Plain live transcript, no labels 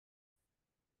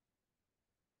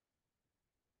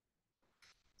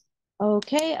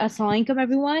Okay, assalamu alaikum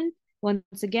everyone.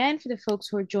 Once again, for the folks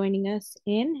who are joining us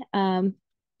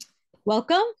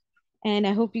welcome. And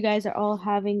I hope you guys are all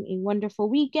having a wonderful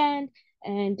weekend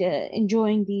and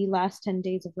enjoying the last 10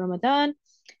 days of Ramadan.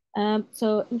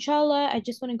 So inshallah, I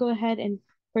just want to go ahead and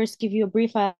first give you a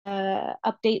brief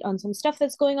update on some stuff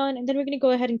that's going on, and then we're going to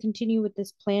go ahead and continue with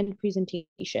this planned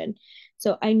presentation.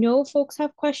 So I know folks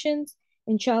have questions.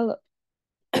 Inshallah,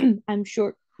 I'm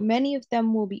sure many of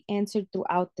them will be answered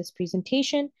throughout this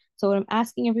presentation. So what I'm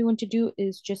asking everyone to do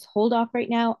is just hold off right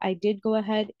now. I did go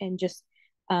ahead and just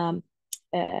um,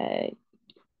 uh,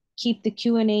 keep the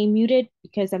Q&A muted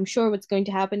because I'm sure what's going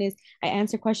to happen is I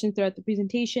answer questions throughout the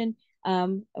presentation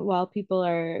while people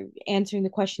are answering the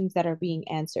questions that are being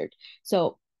answered.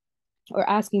 So, or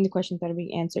asking the questions that are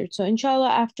being answered. So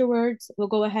inshallah, afterwards, we'll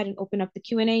go ahead and open up the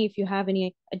Q&A. If you have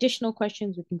any additional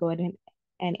questions, we can go ahead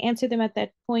and answer them at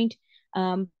that point.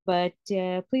 But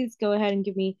please go ahead and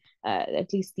give me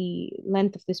at least the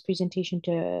length of this presentation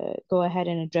to go ahead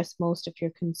and address most of your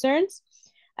concerns.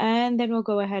 And then we'll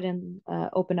go ahead and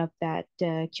open up that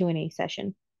Q&A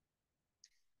session.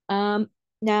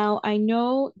 Now, I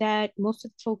know that most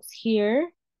of the folks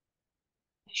here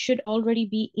should already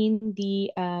be in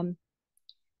the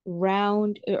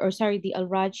the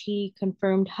Al-Rajhi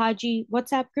confirmed Haji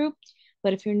WhatsApp group.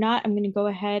 But if you're not, I'm going to go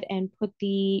ahead and put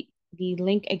the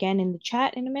link again in the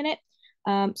chat in a minute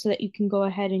so that you can go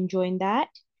ahead and join that.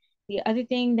 The other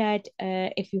thing that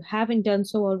if you haven't done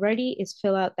so already is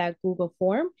fill out that Google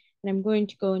form. And I'm going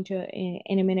to go into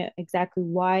in a minute exactly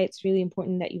why it's really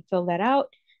important that you fill that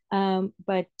out.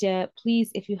 But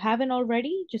please, if you haven't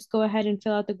already, just go ahead and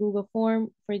fill out the Google form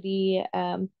for the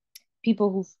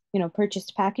people who've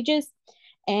purchased packages.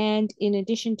 And in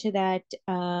addition to that,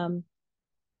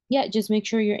 yeah, just make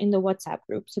sure you're in the WhatsApp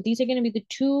group. So these are going to be the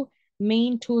two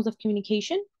main tools of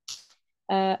communication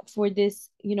for this,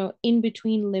 in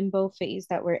between limbo phase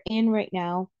that we're in right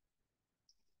now,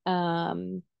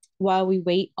 while we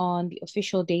wait on the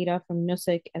official data from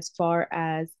Nusuk as far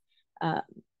as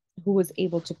who was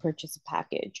able to purchase a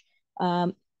package.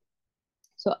 So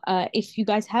if you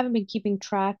guys haven't been keeping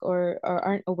track or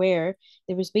aren't aware,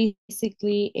 there was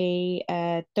basically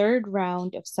a third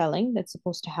round of selling that's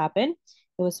supposed to happen.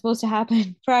 It was supposed to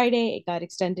happen Friday. It got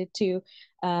extended to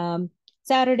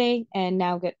Saturday, and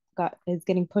now is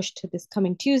getting pushed to this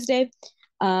coming Tuesday.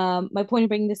 My point of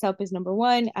bringing this up is number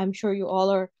one, I'm sure you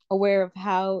all are aware of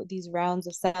how these rounds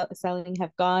of selling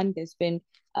have gone. There's been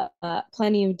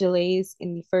plenty of delays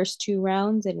in the first two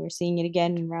rounds, and we're seeing it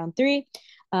again in round three.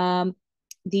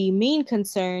 The main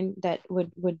concern that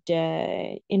would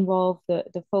involve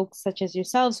the folks such as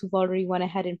yourselves who've already went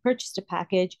ahead and purchased a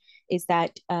package is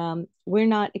that we're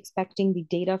not expecting the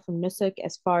data from Nusuk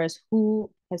as far as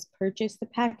who has purchased the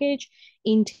package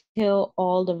until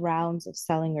all the rounds of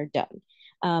selling are done.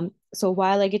 So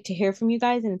while I get to hear from you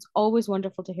guys, and it's always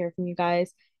wonderful to hear from you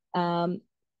guys,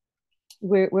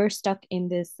 we're stuck in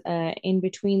this in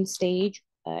between stage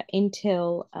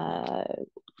until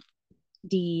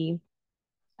the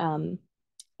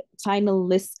final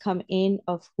lists come in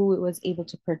of who was able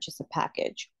to purchase a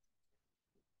package.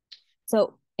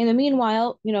 So in the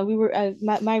meanwhile, we were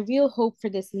my real hope for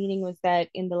this meeting was that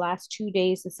in the last 2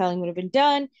 days the selling would have been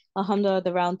done. Alhamdulillah,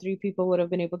 the round three people would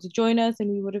have been able to join us, and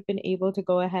we would have been able to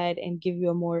go ahead and give you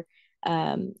a more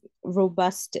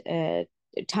robust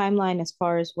timeline as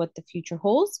far as what the future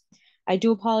holds. I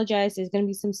do apologize. There's going to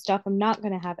be some stuff I'm not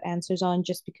going to have answers on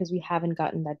just because we haven't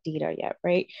gotten that data yet,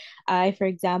 right? I, for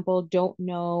example, don't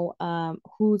know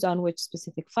who's on which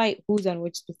specific flight, who's on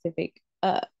which specific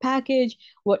package,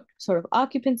 what sort of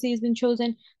occupancy has been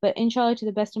chosen. But inshallah, to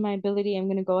the best of my ability, I'm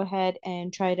going to go ahead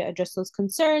and try to address those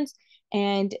concerns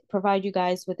and provide you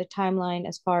guys with a timeline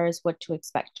as far as what to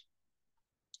expect.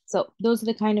 So those are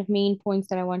the kind of main points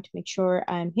that I want to make sure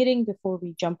I'm hitting before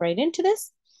we jump right into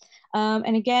this.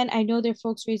 And again, I know there are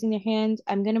folks raising their hands.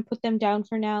 I'm going to put them down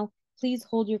for now. Please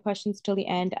hold your questions till the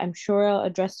end. I'm sure I'll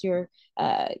address your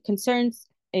concerns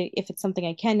if it's something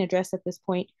I can address at this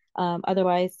point.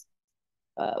 Otherwise,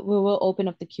 we will open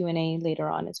up the Q&A later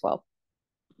on as well.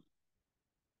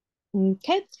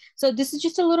 Okay, so this is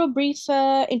just a little brief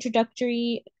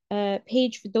introductory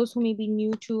page for those who may be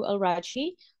new to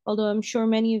Al-Rajhi, although I'm sure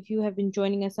many of you have been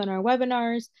joining us on our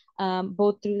webinars,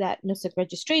 both through that Nusuk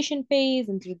registration phase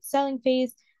and through the selling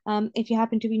phase. If you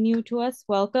happen to be new to us,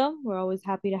 welcome. We're always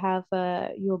happy to have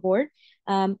you aboard.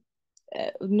 Al-Rajhi,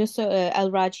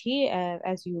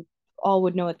 as you all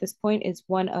would know at this point, is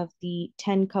one of the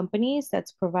 10 companies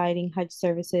that's providing Hajj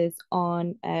services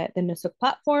on the Nusuk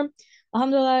platform.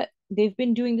 Alhamdulillah, they've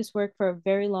been doing this work for a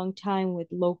very long time with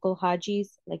local Hajis,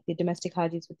 like the domestic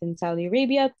Hajis within Saudi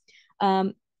Arabia.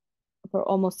 for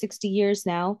almost 60 years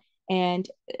now. And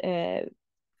uh,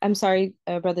 I'm sorry,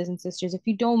 brothers and sisters, if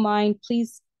you don't mind,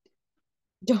 please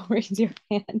don't raise your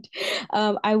hand.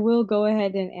 I will go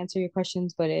ahead and answer your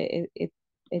questions, but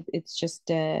it's just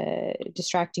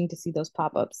distracting to see those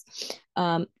pop-ups.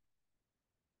 Um,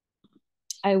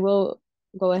 I will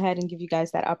go ahead and give you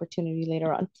guys that opportunity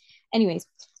later on. Anyways,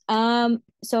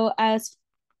 so as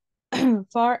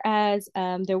far as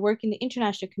their work in the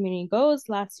international community goes,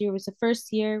 last year was the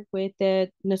first year with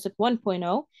the Nusuk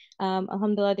 1.0.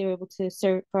 Alhamdulillah, they were able to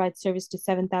provide service to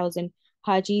 7,000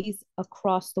 Hajis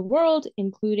across the world,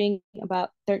 including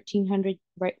about 1,300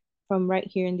 right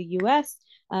here in the US.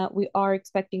 We are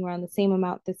expecting around the same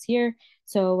amount this year.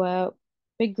 So,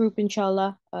 big group,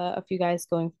 inshallah, of you guys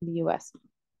going from the US.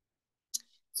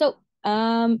 So,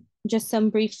 just some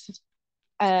brief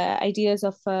ideas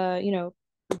of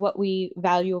what we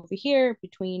value over here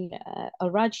between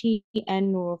Al-Rajhi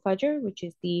and Noor Al-Fajr, which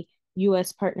is the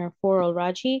US partner for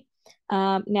Al-Rajhi.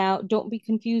 Now, don't be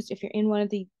confused if you're in one of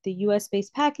the US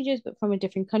based packages, but from a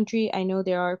different country. I know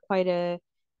there are quite a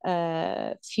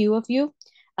few of you.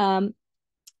 The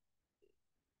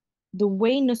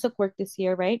way Nusuk worked this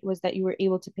year, right, was that you were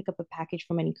able to pick up a package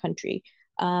from any country.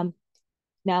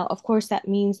 Now, of course, that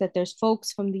means that there's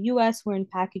folks from the US who are in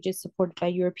packages supported by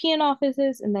European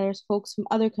offices, and there's folks from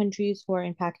other countries who are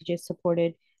in packages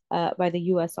supported by the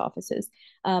US offices.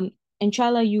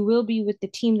 Inshallah, you will be with the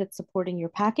team that's supporting your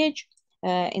package.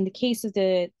 In the case of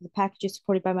the packages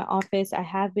supported by my office, I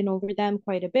have been over them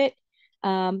quite a bit.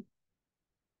 And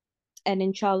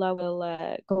inshallah,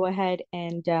 we'll go ahead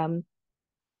and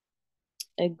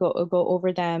go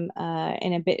over them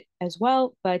in a bit as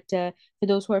well. But for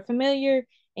those who are familiar,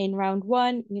 in round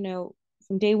one,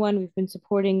 from day one, we've been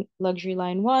supporting luxury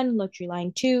line 1, luxury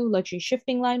line 2, luxury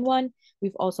shifting line 1.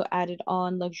 We've also added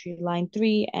on luxury line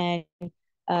 3 and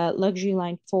luxury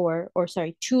line 4, or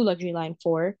sorry, 2 luxury line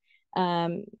 4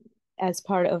 as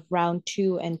part of round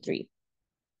 2 and 3.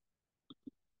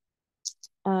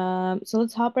 So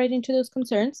let's hop right into those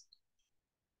concerns.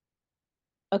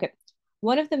 Okay.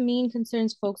 One of the main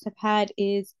concerns folks have had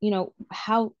is,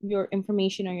 how your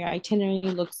information or your itinerary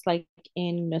looks like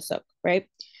in Nusuk, right?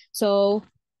 So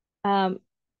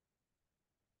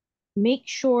make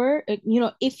sure,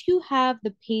 if you have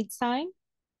the paid sign,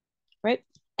 right,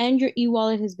 and your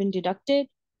e-wallet has been deducted,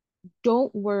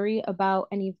 don't worry about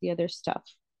any of the other stuff.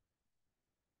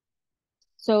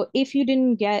 So if you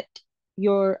didn't get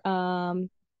your,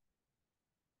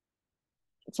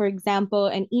 for example,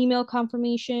 an email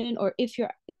confirmation, or if your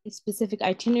specific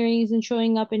itinerary isn't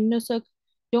showing up in Nusuk,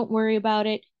 don't worry about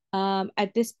it.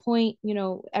 At this point,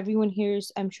 everyone here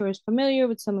is, I'm sure, is familiar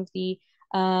with some of the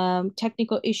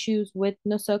technical issues with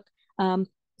Nusuk.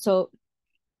 So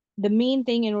the main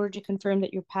thing in order to confirm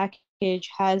that your package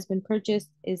has been purchased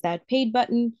is that paid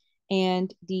button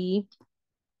and the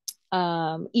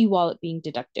e-wallet being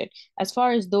deducted. As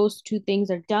far as those two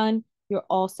things are done, you're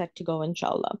all set to go,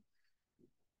 inshallah.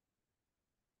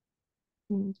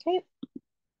 Okay.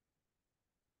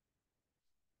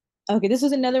 Okay, this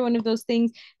was another one of those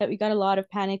things that we got a lot of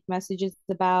panic messages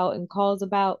about and calls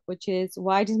about, which is,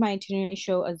 why does my itinerary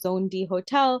show a Zone D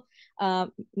hotel?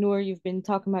 Noor, you've been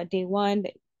talking about day one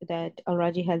that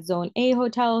Al-Rajhi has Zone A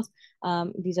hotels.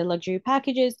 These are luxury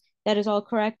packages. That is all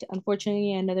correct.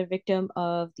 Unfortunately, another victim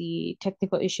of the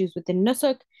technical issues within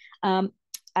Nusuk. I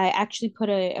actually put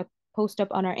a post up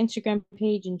on our Instagram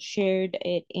page and shared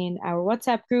it in our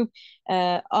WhatsApp group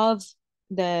of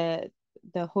the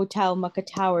Hotel Makkah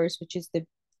Towers, which is the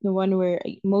one where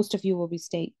most of you will be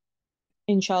staying,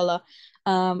 inshallah,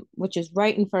 which is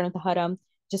right in front of the haram.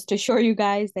 Just to assure you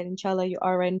guys that inshallah you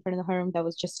are right in front of the haram. That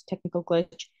was just a technical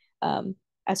glitch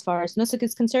as far as Nusuk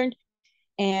is concerned.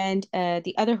 And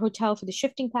the other hotel for the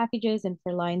shifting packages and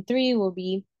for line 3 will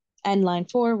be, and line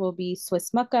 4 will be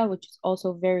Swiss Makkah, which is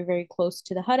also very, very close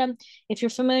to the haram. If you're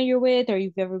familiar with, or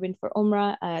you've ever been for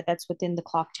Umrah, that's within the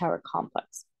clock tower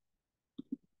complex.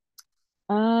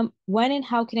 When and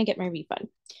how can I get my refund?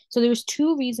 So there was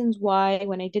 2 reasons why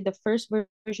when I did the first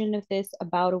version of this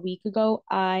about a week ago,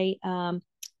 I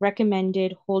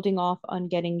recommended holding off on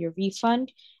getting your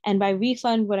refund. And by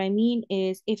refund, what I mean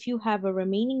is if you have a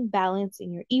remaining balance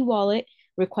in your e-wallet,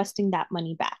 requesting that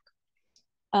money back.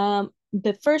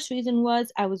 The first reason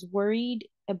was I was worried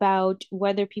about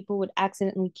whether people would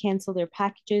accidentally cancel their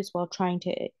packages while trying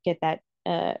to get that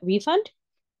refund.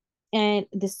 And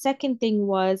the second thing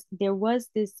was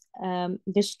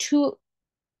there's 2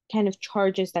 kind of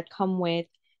charges that come with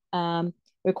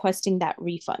requesting that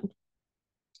refund.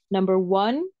 Number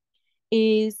 1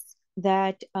 is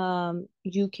that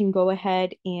you can go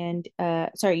ahead and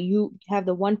you have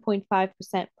the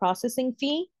 1.5% processing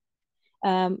fee.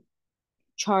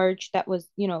 charge that was,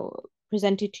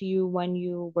 presented to you when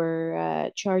you were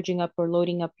charging up or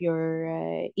loading up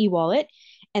your e-wallet.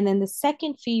 And then the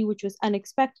second fee, which was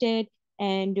unexpected,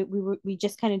 and we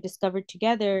just kind of discovered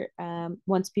together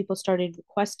once people started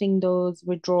requesting those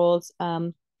withdrawals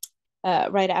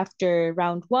right after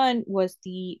round one, was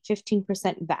the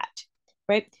 15% VAT,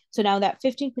 right? So now that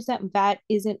 15% VAT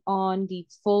isn't on the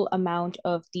full amount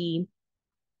of the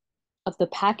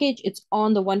package, it's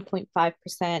on the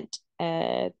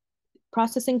 1.5%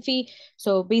 processing fee.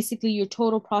 So basically your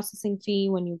total processing fee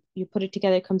when you put it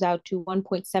together comes out to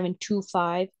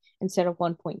 1.725 instead of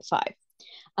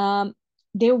 1.5.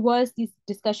 There was these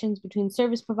discussions between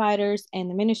service providers and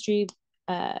the ministry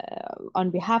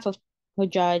on behalf of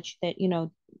Hajj that,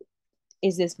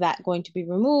 is this VAT going to be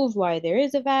removed? Why there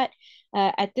is a VAT?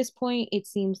 At this point, it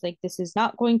seems like this is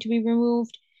not going to be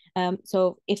removed.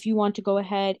 So if you want to go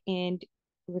ahead and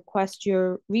request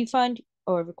your refund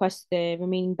or request the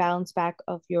remaining balance back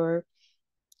of your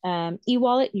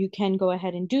e-wallet, you can go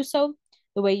ahead and do so.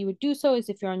 The way you would do so is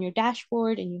if you're on your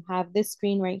dashboard and you have this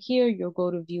screen right here, you'll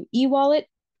go to view e-wallet,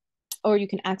 or you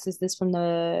can access this from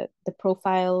the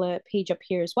profile page up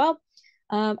here as well.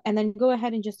 And then go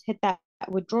ahead and just hit that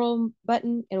withdrawal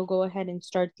button. It'll go ahead and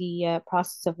start the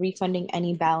process of refunding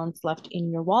any balance left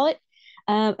in your wallet.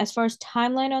 As far as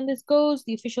timeline on this goes,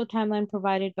 the official timeline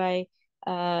provided by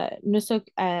Nusuk,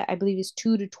 I believe, is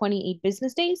 2 to 28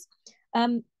 business days.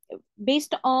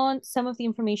 Based on some of the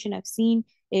information I've seen,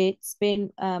 it's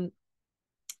been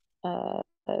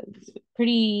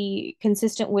pretty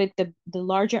consistent with the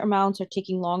larger amounts are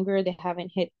taking longer. They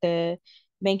haven't hit the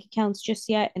bank accounts just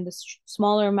yet, and the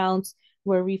smaller amounts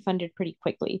were refunded pretty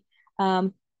quickly.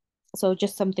 So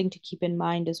just something to keep in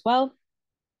mind as well.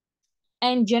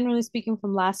 And generally speaking,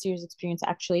 from last year's experience,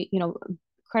 actually,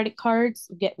 credit cards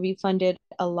get refunded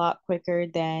a lot quicker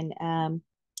than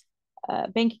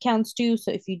bank accounts do.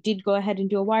 So if you did go ahead and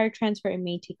do a wire transfer, it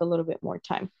may take a little bit more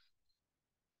time.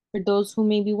 For those who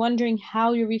may be wondering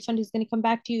how your refund is going to come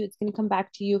back to you, it's going to come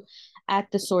back to you at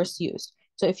the source used.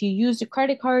 So if you used a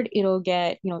credit card, it'll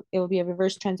get, it will be a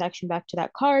reverse transaction back to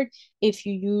that card. If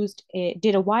you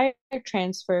did a wire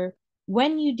transfer,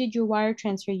 when you did your wire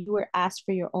transfer, you were asked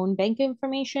for your own bank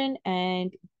information,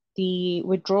 and the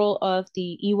withdrawal of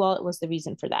the e-wallet was the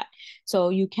reason for that. So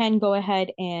you can go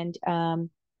ahead and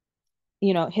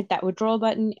hit that withdrawal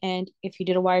button, and if you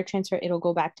did a wire transfer, it'll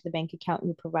go back to the bank account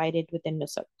you provided within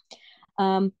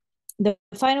Nusuk. The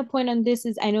final point on this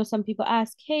is, I know some people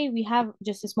ask, hey, we have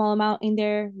just a small amount in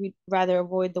there. We'd rather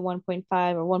avoid the 1.5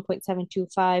 or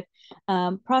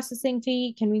 1.725 processing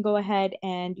fee. Can we go ahead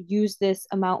and use this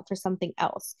amount for something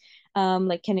else?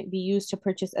 Like, can it be used to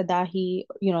purchase a dahi,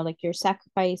 like your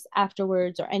sacrifice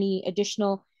afterwards, or any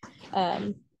additional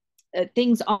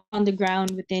things on the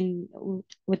ground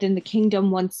within the kingdom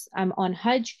once I'm on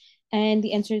Hajj? And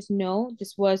the answer is no.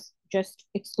 This was just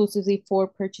exclusively for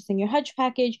purchasing your Hajj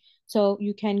package. So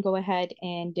you can go ahead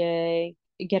and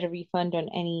get a refund on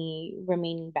any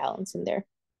remaining balance in there.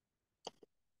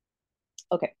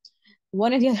 Okay.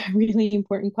 One of the other really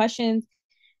important questions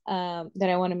that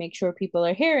I want to make sure people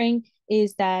are hearing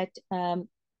is that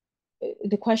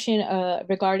the question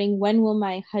regarding when will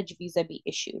my Hajj visa be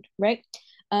issued, right?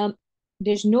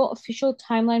 There's no official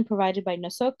timeline provided by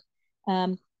Nusuk.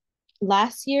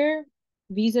 Last year,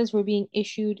 visas were being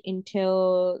issued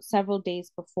until several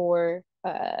days before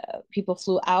people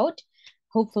flew out.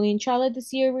 Hopefully, inshallah,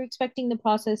 this year we're expecting the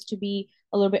process to be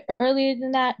a little bit earlier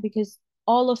than that, because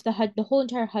all of the whole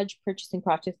entire Hajj purchasing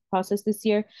process this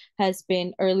year has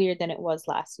been earlier than it was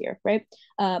last year, right?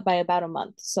 By about a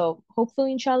month. So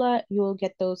hopefully, inshallah, you'll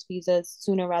get those visas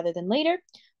sooner rather than later.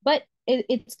 But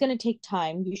it's going to take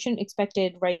time. You shouldn't expect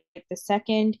it right the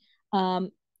second.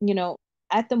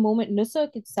 At the moment,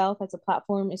 Nusuk itself as a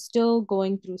platform is still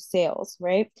going through sales,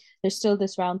 right? There's still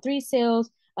this round 3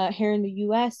 sales. Here in the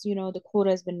US, the quota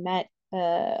has been met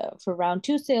for round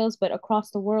 2 sales, but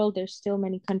across the world, there's still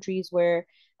many countries where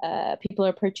people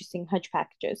are purchasing Hajj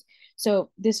packages.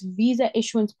 So this visa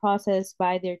issuance process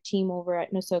by their team over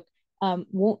at Nusuk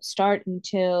won't start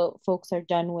until folks are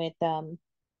done with the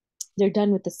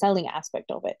selling aspect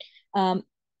of it.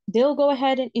 They'll go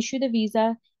ahead and issue the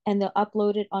visa, and they'll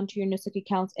upload it onto your Nusuk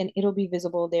accounts, and it'll be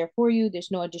visible there for you. There's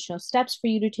no additional steps for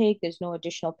you to take. There's no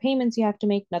additional payments you have to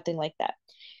make, nothing like that.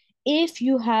 If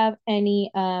you have any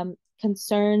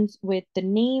concerns with the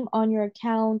name on your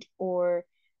account, or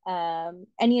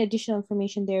any additional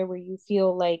information there where you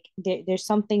feel like there's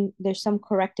some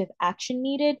corrective action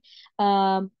needed,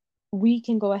 we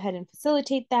can go ahead and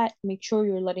facilitate that. Make sure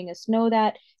you're letting us know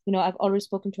that. I've already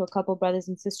spoken to a couple brothers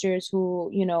and sisters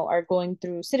who, are going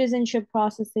through citizenship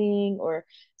processing or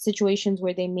situations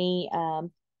where they may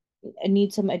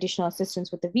need some additional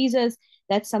assistance with the visas.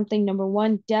 That's something, number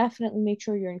one, definitely make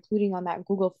sure you're including on that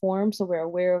Google form so we're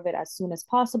aware of it as soon as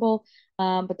possible.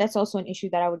 But that's also an issue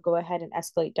that I would go ahead and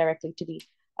escalate directly to the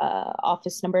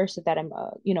office number so that I'm,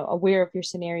 aware of your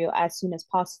scenario as soon as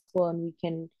possible, and we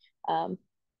can um,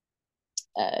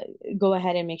 uh, go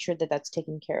ahead and make sure that that's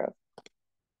taken care of.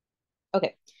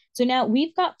 Okay, so now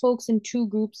we've got folks in two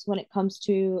groups when it comes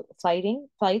to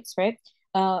flights, right?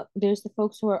 There's the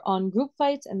folks who are on group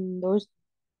flights, and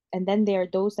then there are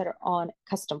those that are on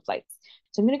custom flights.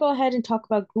 So I'm going to go ahead and talk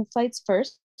about group flights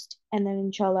first, and then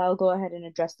inshallah I'll go ahead and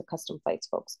address the custom flights,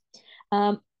 folks.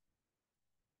 Um,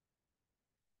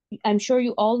 I'm sure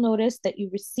you all noticed that you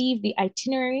received the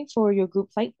itinerary for your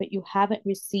group flight, but you haven't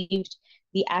received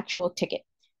the actual ticket.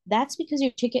 That's because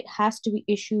your ticket has to be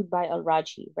issued by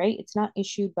Al-Rajhi, right? It's not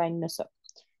issued by Nusuk.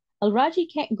 Al-Rajhi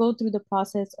can't go through the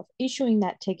process of issuing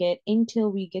that ticket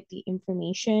until we get the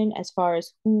information as far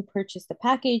as who purchased the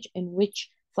package and which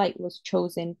flight was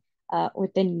chosen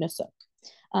within Nusuk.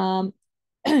 Um,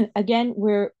 again,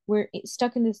 we're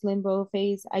stuck in this limbo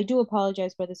phase. I do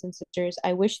apologize, brothers and sisters.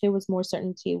 I wish there was more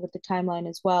certainty with the timeline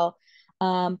as well.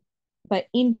 But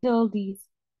until the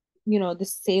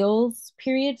sales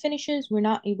period finishes, we're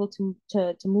not able to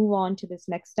move on to this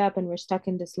next step, and we're stuck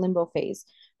in this limbo phase,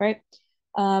 right?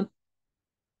 Um,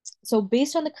 so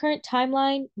based on the current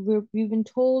timeline, we've been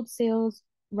told sales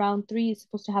round three is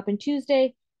supposed to happen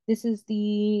Tuesday. This is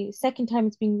the second time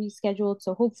it's being rescheduled.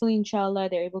 So hopefully, inshallah,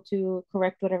 they're able to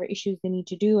correct whatever issues they need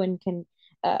to do and can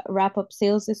wrap up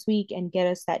sales this week and get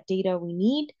us that data we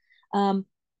need. And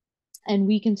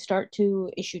we can start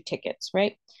to issue tickets,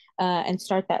 right? And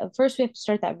start that. First, we have to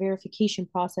start that verification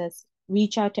process.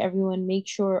 Reach out to everyone, make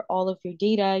sure all of your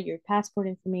data, your passport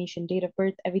information, date of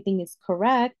birth, everything is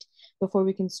correct before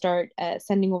we can start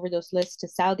sending over those lists to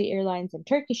Saudi Airlines and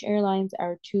Turkish Airlines,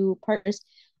 our two partners,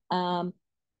 to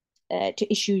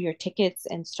issue your tickets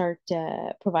and start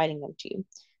providing them to you.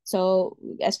 So,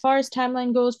 as far as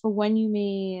timeline goes for when you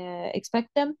may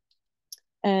expect them,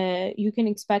 you can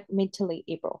expect mid to late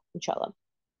April, inshallah.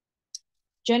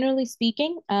 Generally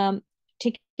speaking,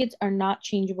 tickets are not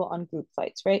changeable on group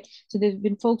flights, right? So there's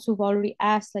been folks who've already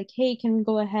asked, like, hey, can we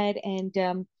go ahead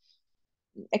and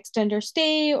extend our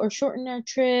stay or shorten our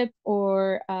trip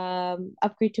or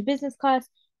upgrade to business class?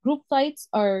 Group flights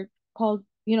are called,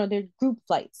 they're group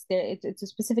flights. It's a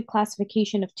specific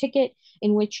classification of ticket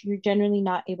in which you're generally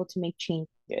not able to make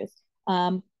changes.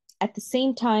 At the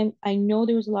same time, I know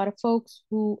there was a lot of folks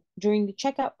who, during the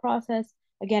checkout process,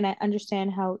 again, I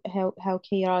understand how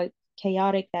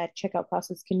chaotic that checkout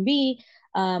process can be.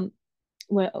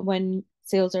 When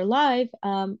sales are live,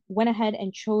 went ahead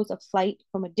and chose a flight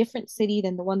from a different city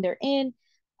than the one they're in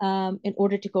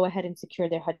order to go ahead and secure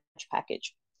their Hajj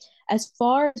package. As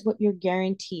far as what you're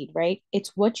guaranteed, right?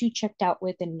 It's what you checked out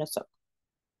with in Nusuk.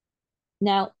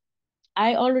 Now,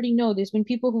 I already know there's been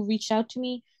people who reached out to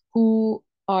me who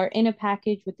are in a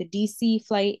package with the DC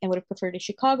flight and would have preferred a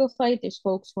Chicago flight. There's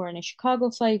folks who are in a Chicago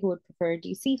flight who would prefer a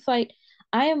DC flight.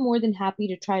 I am more than happy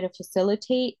to try to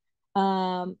facilitate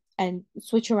and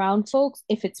switch around folks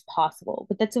if it's possible.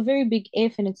 But that's a very big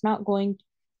if, and it's not going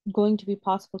to be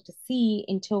possible to see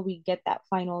until we get that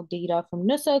final data from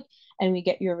Nusuk and we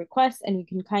get your requests, and we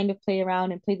can kind of play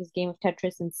around and play this game of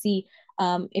Tetris and see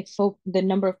if the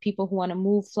number of people who want to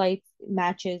move flights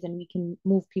matches, and we can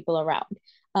move people around.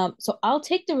 So I'll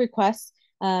take the requests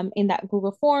in that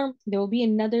Google form. There will be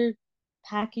another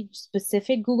package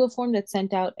specific Google form that's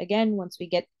sent out again once we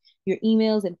get your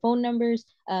emails and phone numbers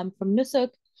from Nusuk.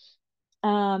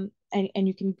 And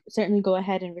you can certainly go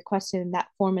ahead and request it in that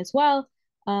form as well.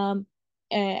 And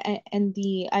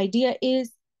the idea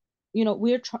is,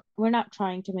 we're not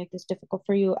trying to make this difficult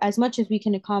for you. As much as we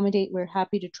can accommodate, we're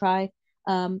happy to try.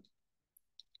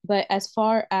 But as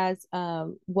far as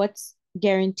what's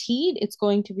guaranteed, it's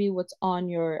going to be what's on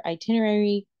your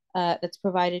itinerary that's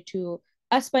provided to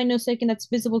us by Nusuk, and that's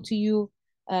visible to you,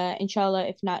 inshallah,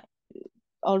 if not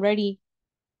already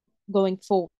going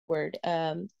forward,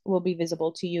 will be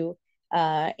visible to you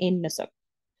in Nusuk.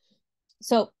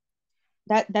 So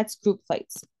that's group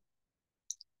flights.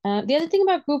 The other thing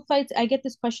about group flights, I get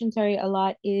this question, sorry, a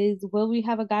lot, is will we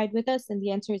have a guide with us? And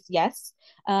the answer is yes.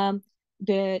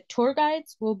 The tour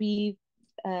guides will be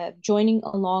joining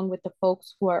along with the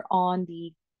folks who are on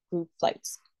the group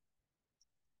flights.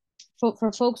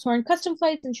 For folks who are in custom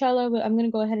flights, inshallah, I'm going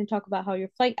to go ahead and talk about how your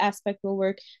flight aspect will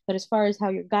work. But as far as how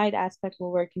your guide aspect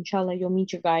will work, inshallah, you'll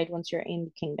meet your guide once you're in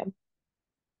the kingdom.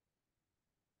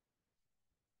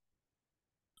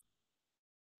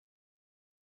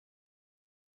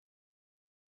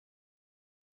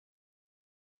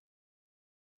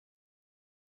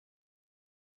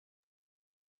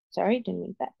 sorry, didn't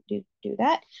mean that. Do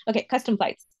that. Okay, custom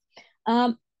flights.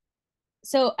 Um,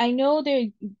 so I know there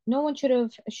no one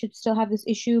should still have this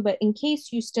issue, but in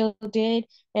case you still did,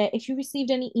 if you received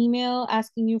any email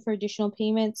asking you for additional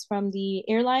payments from the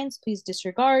airlines, please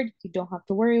disregard. You don't have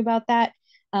to worry about that.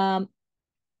 Um,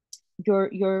 your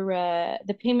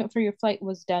the payment for your flight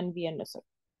was done via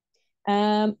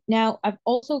Nusuk. Now I've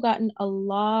also gotten a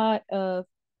lot of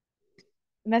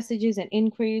messages and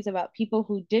inquiries about people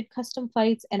who did custom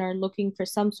flights and are looking for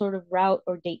some sort of route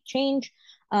or date change,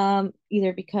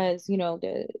 either because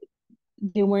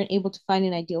they weren't able to find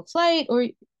an ideal flight, or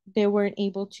they weren't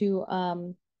able to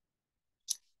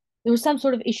there was some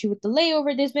sort of issue with the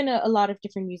layover. There's been a lot of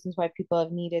different reasons why people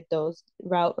have needed those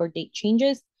route or date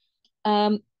changes.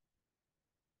 um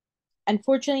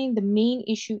Unfortunately, the main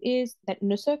issue is that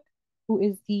Nusuk, who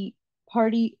is the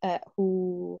party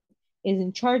who is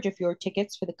in charge of your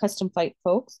tickets for the custom flight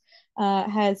folks,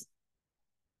 has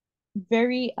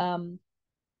very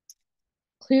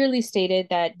clearly stated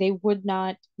that they would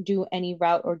not do any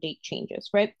route or date changes,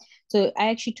 right? So I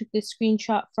actually took this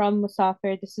screenshot from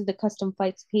Musafir. This is the custom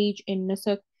flights page in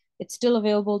Nusuk. It's still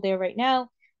available there right now.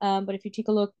 But if you take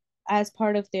a look as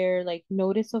part of their like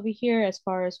notice over here, as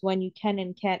far as when you can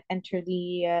and can't enter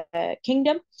the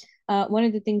kingdom, one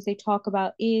of the things they talk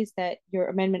about is that your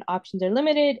amendment options are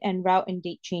limited and route and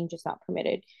date change is not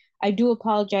permitted. I do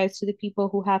apologize to the people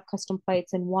who have custom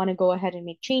flights and want to go ahead and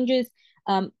make changes.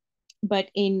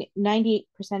 But in 98%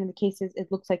 of the cases,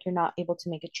 it looks like you're not able to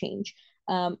make a change.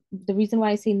 The reason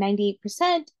why I say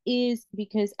 98% is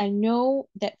because I know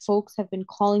that folks have been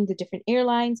calling the different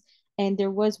airlines, and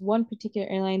there was one particular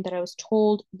airline that I was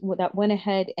told that went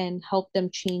ahead and helped them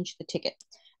change the ticket.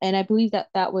 And I believe that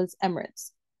that was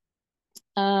Emirates.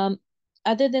 Um,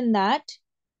 Other than that,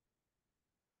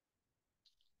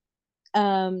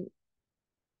 um,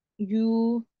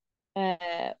 you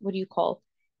what do you call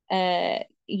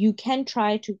you can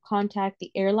try to contact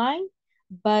the airline,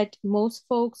 but most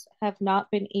folks have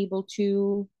not been able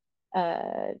to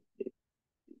uh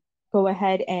go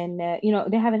ahead and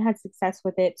they haven't had success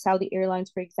with it. Saudi Airlines,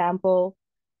 for example,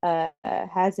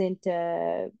 hasn't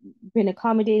been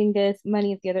accommodating this.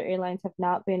 Many of the other airlines have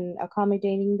not been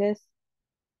accommodating this.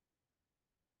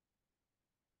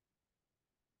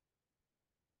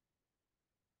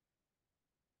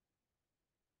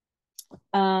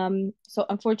 So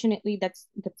unfortunately, that's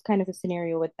kind of a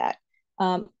scenario with that.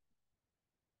 um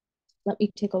Let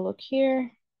me take a look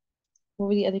here. What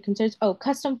were the other concerns? Oh,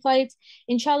 custom flights.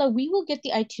 Inshallah, we will get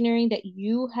the itinerary that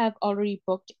you have already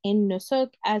booked in Nusuk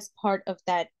as part of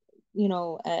that,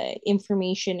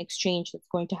 information exchange that's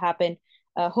going to happen,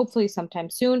 hopefully sometime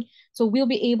soon. So we'll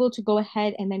be able to go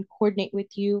ahead and then coordinate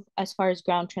with you as far as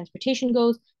ground transportation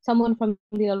goes. Someone from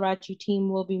the Al-Rajhi team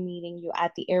will be meeting you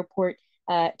at the airport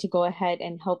to go ahead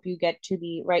and help you get to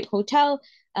the right hotel,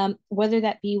 whether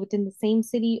that be within the same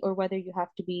city or whether you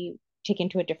have to be taken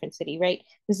to a different city, right?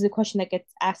 This is a question that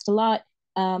gets asked a lot.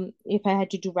 If I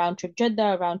had to do round trip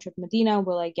Jeddah, round trip Medina,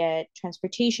 will I get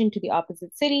transportation to the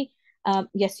opposite city?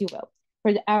 Yes, you will.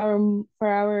 For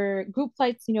our group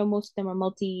flights, most of them are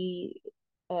multi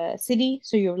city,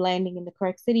 so you're landing in the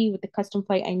correct city. With the custom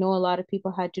flight, I know a lot of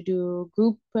people had to do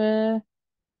group uh,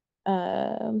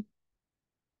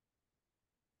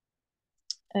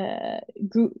 uh,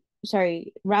 group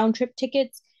sorry round trip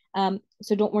tickets.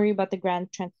 So don't worry about the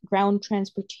ground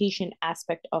transportation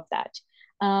aspect of that.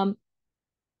 Um,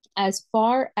 as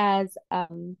far as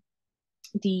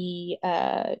the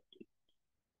uh,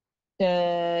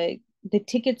 the the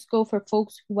tickets go for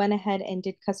folks who went ahead and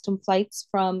did custom flights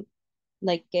from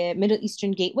like Middle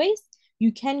Eastern gateways,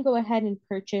 you can go ahead and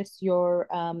purchase your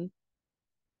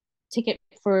ticket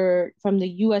for from the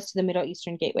US to the Middle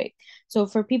Eastern Gateway. So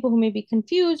for people who may be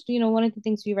confused, one of the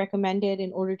things we recommended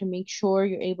in order to make sure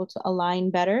you're able to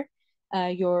align better uh,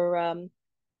 your um,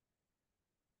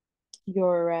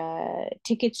 your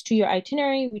tickets to your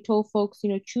itinerary, we told folks,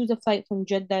 choose a flight from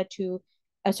Jeddah to,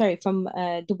 sorry, from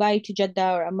Dubai to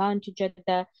Jeddah or Amman to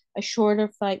Jeddah, a shorter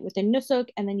flight within Nusuk,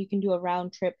 and then you can do a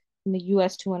round trip from the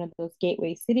US to one of those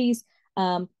gateway cities,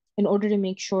 in order to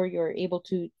make sure you're able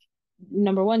to,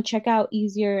 number one, check out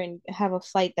easier and have a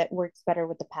flight that works better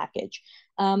with the package.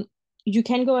 You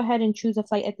can go ahead and choose a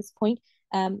flight at this point.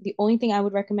 The only thing I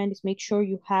would recommend is make sure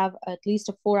you have at least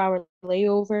a 4 hour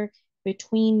layover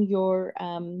between your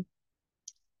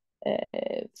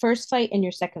first flight and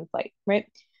your second flight, right?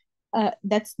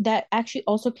 That actually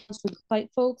also counts for flight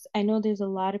folks. I know there's a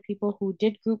lot of people who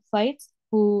did group flights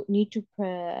who need to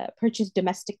purchase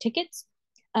domestic tickets.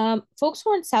 Folks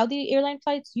who are on Saudi airline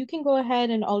flights, you can go ahead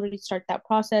and already start that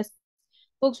process.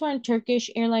 Folks who are on Turkish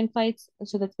airline flights,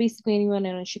 so that's basically anyone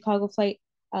on a Chicago flight,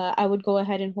 I would go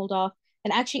ahead and hold off.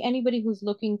 And actually, anybody who's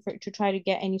looking for to try to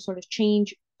get any sort of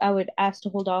change, I would ask to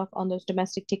hold off on those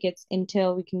domestic tickets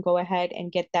until we can go ahead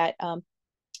and get that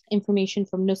information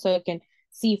from Nusuk and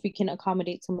see if we can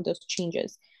accommodate some of those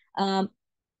changes. Um,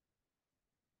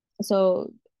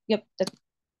 so, yep,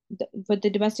 with the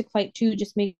domestic flight too,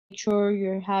 just make sure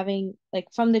you're having like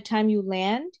from the time you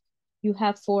land, you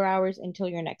have 4 hours until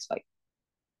your next flight.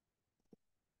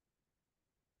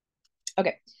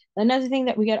 Okay. Another thing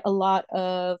that we get a lot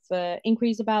of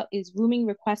inquiries about is rooming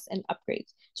requests and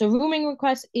upgrades. So rooming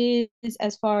requests is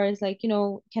as far as like,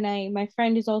 can my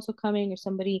friend is also coming or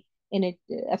somebody in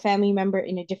a family member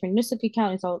in a different Nusuk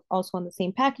account is also on the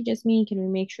same package as me. Can we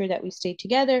make sure that we stay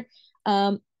together?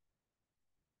 And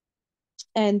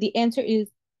the answer is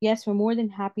yes, we're more than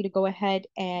happy to go ahead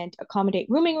and accommodate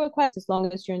rooming requests as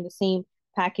long as you're in the same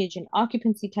package and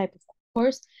occupancy type, of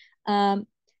course.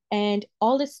 And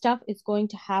all this stuff is going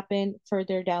to happen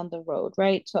further down the road,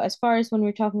 right? So as far as when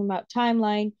we're talking about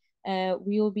timeline,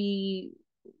 we will be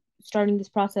starting this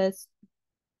process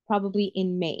probably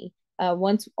in May.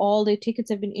 Once all the tickets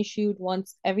have been issued,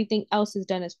 once everything else is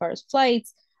done as far as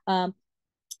flights,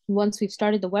 once we've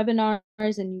started the webinars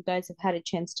and you guys have had a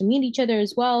chance to meet each other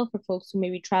as well, for folks who may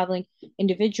be traveling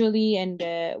individually and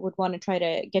would want to try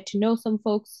to get to know some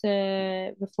folks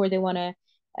before they want to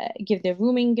give their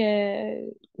rooming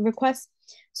requests.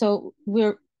 So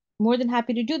we're more than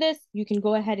happy to do this. You can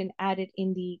go ahead and add it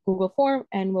in the Google form,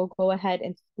 and we'll go ahead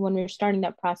and when we're starting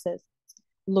that process,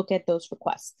 look at those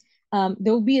requests.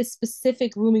 There will be a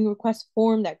specific rooming request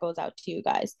form that goes out to you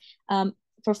guys.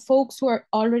 For folks who are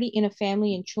already in a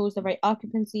family and chose the right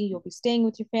occupancy, you'll be staying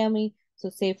with your family. So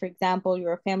say, for example,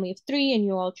 you're a family of 3 and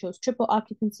you all chose triple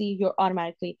occupancy, you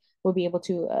automatically will be able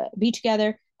to be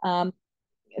together.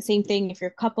 Same thing if you're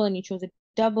a couple and you chose a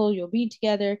double, you'll be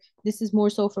together. This is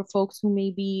more so for folks who may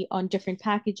be on different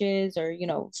packages or,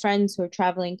 friends who are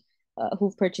traveling,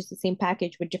 who've purchased the same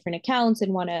package with different accounts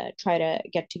and want to try to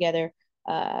get together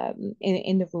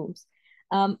in the rooms.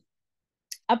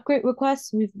 Upgrade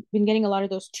requests, we've been getting a lot of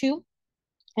those too.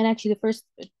 And actually, the first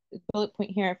bullet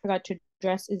point here I forgot to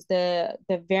address is the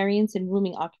variance in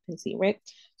rooming occupancy, right?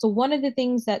 So one of the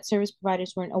things that service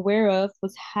providers weren't aware of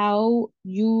was how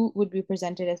you would be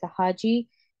presented as a Haji,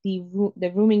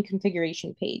 the rooming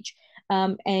configuration page.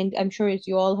 And I'm sure as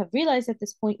you all have realized at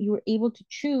this point, you were able to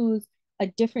choose a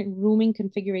different rooming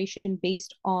configuration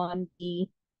based on the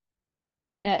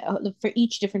for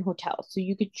each different hotel. So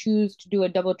you could choose to do a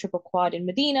double, triple quad in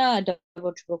Medina, a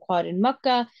double, triple quad in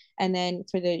Mecca, and then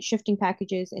for the shifting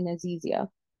packages in Azizia.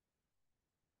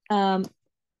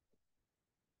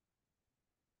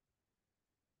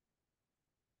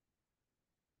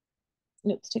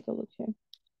 Let's take a look here.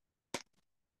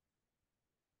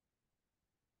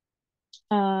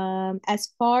 As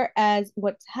far as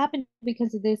what's happened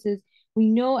because of this is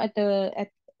we know at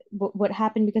what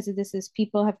happened because of this is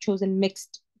people have chosen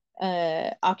mixed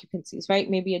occupancies, right?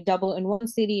 Maybe a double in one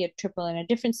city, a triple in a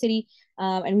different city.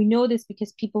 And we know this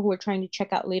because people who are trying to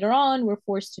check out later on were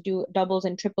forced to do doubles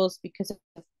and triples because of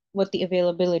what the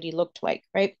availability looked like,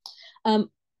 right?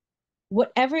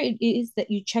 Whatever it is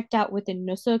that you checked out within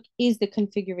Nusuk is the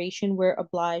configuration we're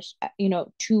obliged,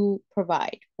 to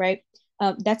provide, right?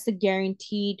 That's the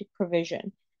guaranteed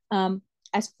provision.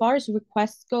 As far as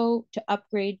requests go to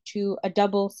upgrade to a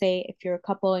double, say if you're a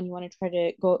couple and you want to try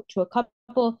to go to a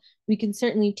couple, we can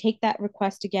certainly take that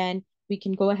request again. We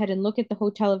can go ahead and look at the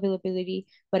hotel availability,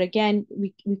 but again,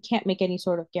 we can't make any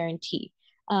sort of guarantee.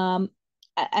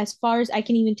 As far as I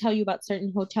can even tell you about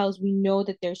certain hotels, we know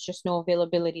that there's just no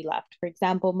availability left. For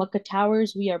example, Mecca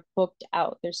Towers, we are booked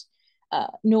out. There's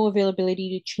no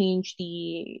availability to change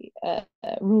the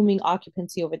rooming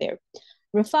occupancy over there.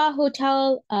 Rafah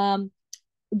Hotel,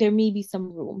 there may be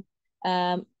some room.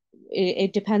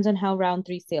 It depends on how round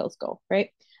 3 sales go, right?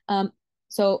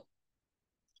 So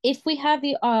if we have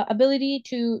the ability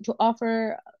to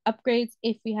offer upgrades,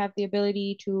 if we have the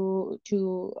ability to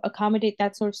accommodate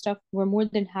that sort of stuff, we're more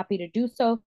than happy to do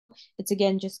so. It's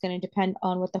again just going to depend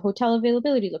on what the hotel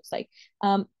availability looks like.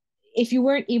 If you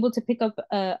weren't able to pick up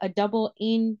a double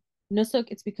in Nusuk,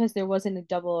 it's because there wasn't a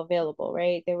double available,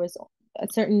 right? There was a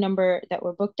certain number that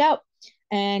were booked out,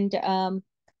 and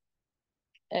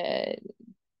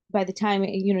by the time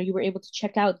you were able to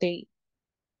check out, it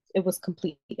was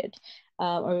completed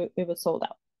or it was sold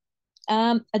out.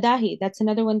 Adahi, that's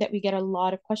another one that we get a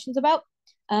lot of questions about.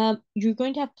 You're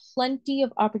going to have plenty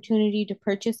of opportunity to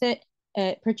purchase it,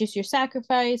 purchase your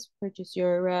sacrifice, purchase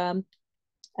your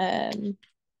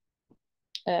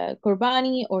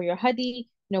qurbani or your hadi,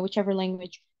 whichever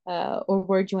language or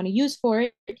word you want to use for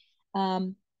it,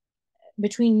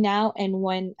 between now and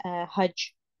when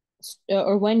Hajj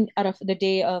or when out of the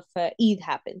day of Eid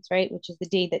happens, right? Which is the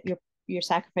day that your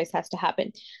sacrifice has to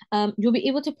happen. You'll be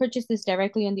able to purchase this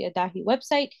directly on the Adahi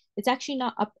website. It's actually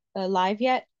not up live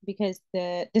yet because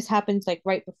this happens like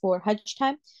right before Hajj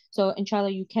time. So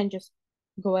inshallah, you can just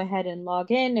go ahead and log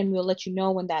in, and we'll let you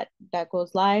know when that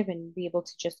goes live, and be able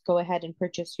to just go ahead and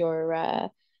purchase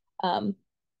um,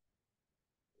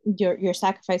 your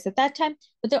sacrifice at that time.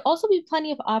 But there'll also be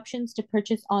plenty of options to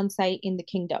purchase on site in the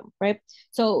kingdom, right?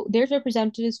 So there's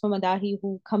representatives from Adahi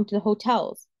who come to the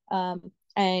hotels,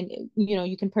 and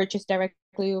you can purchase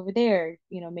directly over there.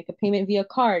 Make a payment via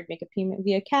card, make a payment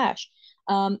via cash.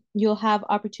 You'll have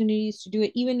opportunities to do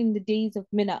it even in the days of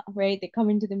Mina, right? They come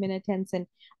into the Mina tents and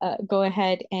go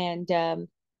ahead and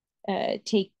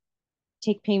take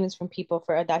payments from people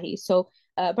for Adahi. So,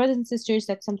 brothers and sisters,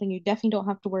 that's something you definitely don't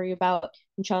have to worry about.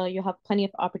 Inshallah, you'll have plenty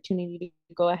of opportunity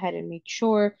to go ahead and make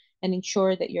sure and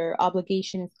ensure that your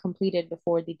obligation is completed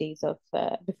before the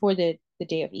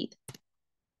day of Eid.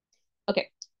 Okay,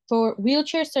 for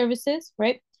wheelchair services,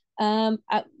 right?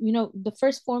 The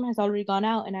first form has already gone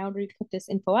out, and I already put this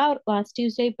info out last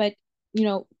Tuesday. But you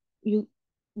know, you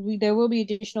there will be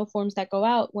additional forms that go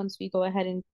out once we go ahead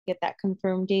and get that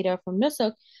confirmed data from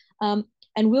Nusuk.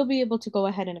 And we'll be able to go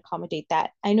ahead and accommodate that.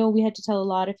 I know we had to tell a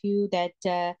lot of you that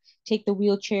take the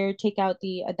wheelchair, take out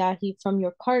the Adahi from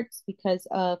your carts because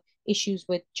of issues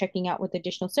with checking out with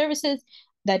additional services.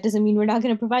 That doesn't mean we're not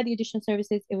going to provide the additional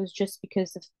services. It was just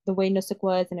because of the way Nusuk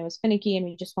was, and it was finicky, and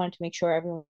we just wanted to make sure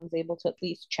everyone was able to at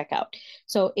least check out.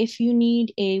 So if you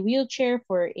need a wheelchair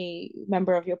for a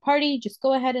member of your party, just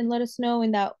go ahead and let us know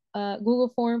in that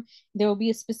Google form. There will be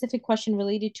a specific question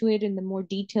related to it in the more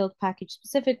detailed package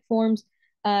specific forms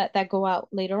that go out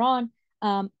later on.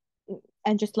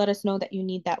 And just let us know that you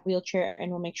need that wheelchair,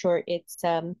 and we'll make sure it's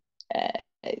uh,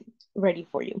 ready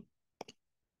for you.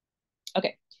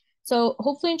 Okay. So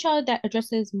hopefully, inshallah, that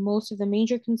addresses most of the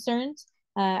major concerns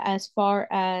as far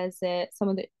as some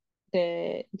of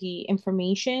the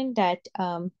information that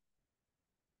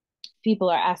people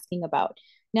are asking about.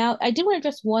 Now, I did want to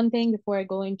address one thing before I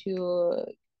go into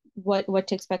what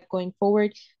to expect going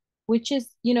forward, which is,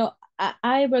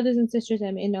 I, brothers and sisters,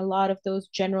 am in a lot of those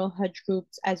general Hajj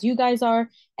groups as you guys are,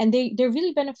 and they're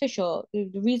really beneficial.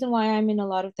 The reason why I'm in a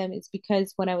lot of them is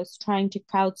because when I was trying to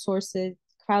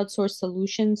crowdsource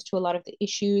solutions to a lot of the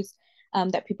issues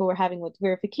that people were having with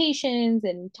verifications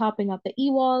and topping up the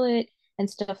e-wallet and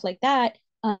stuff like that.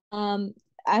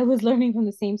 I was learning from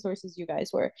the same sources you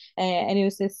guys were, and it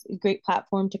was this great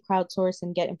platform to crowdsource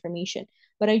and get information.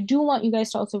 But I do want you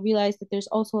guys to also realize that there's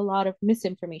also a lot of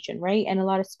misinformation, right, and a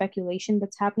lot of speculation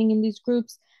that's happening in these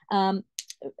groups,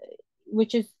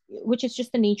 which is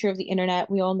just the nature of the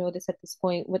internet. We all know this at this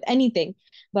point with anything.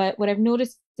 But what I've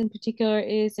noticed in particular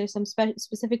is there's some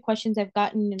specific questions I've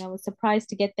gotten, and I was surprised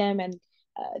to get them, and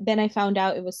then I found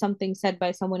out it was something said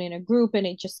by someone in a group, and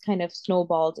it just kind of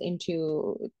snowballed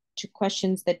into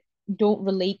questions that don't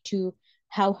relate to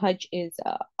how Hajj is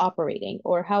operating,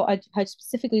 or how Hajj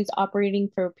specifically is operating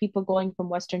for people going from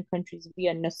Western countries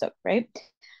via Nusuk, right?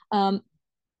 Um,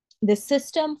 the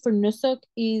system for Nusuk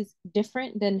is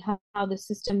different than how the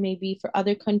system may be for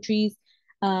other countries,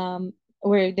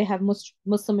 where they have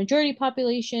Muslim majority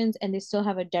populations and they still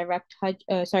have a direct Hajj,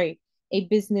 a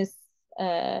business,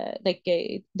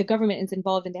 the government is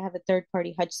involved and they have a third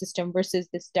party Hajj system versus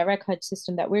this direct Hajj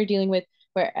system that we're dealing with,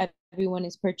 where everyone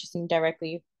is purchasing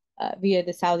directly via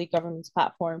the Saudi government's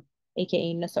platform,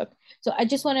 aka Nusuk. So I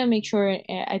just want to make sure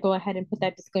I go ahead and put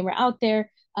that disclaimer out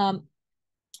there,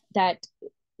 that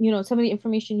some of the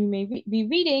information you may be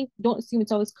reading, don't assume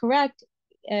it's always correct.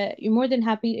 You're more than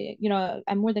happy,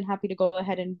 I'm more than happy to go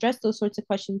ahead and address those sorts of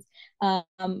questions.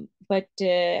 But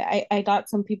I got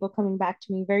some people coming back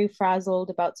to me very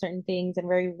frazzled about certain things and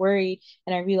very worried,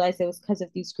 and I realized it was because of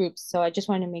these groups. So I just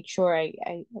want to make sure I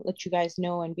let you guys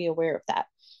know and be aware of that.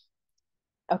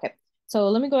 Okay, so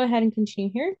let me go ahead and continue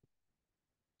here.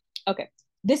 Okay,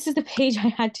 this is the page I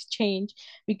had to change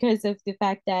because of the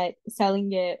fact that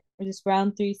selling it, or this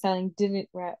round three selling, didn't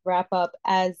wrap up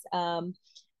as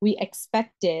we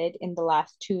expected in the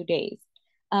last 2 days.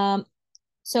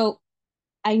 So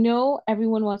I know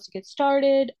everyone wants to get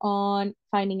started on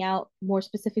finding out more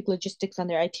specific logistics on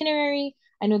their itinerary.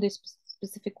 I know there's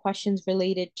specific questions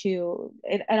related to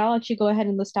it, and I'll actually go ahead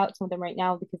and list out some of them right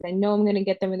now because I know I'm going to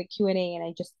get them in the Q&A, and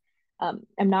I just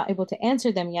am not able to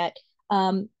answer them yet.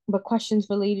 But questions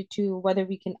related to whether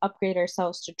we can upgrade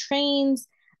ourselves to trains,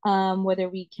 whether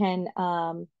we can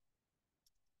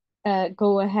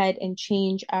go ahead and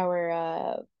change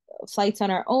our flights on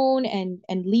our own and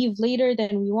leave later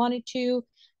than we wanted to.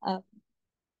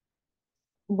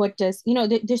 what does,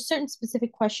 there's certain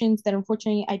specific questions that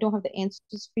unfortunately I don't have the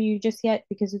answers for you just yet,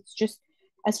 because it's just,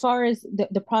 as far as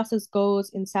the process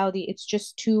goes in Saudi, it's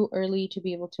just too early to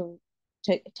be able to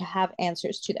have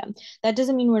answers to them. That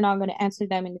doesn't mean we're not going to answer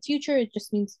them in the future. It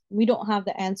just means we don't have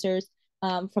the answers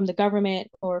from the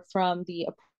government or from the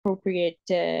appropriate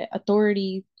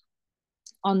authority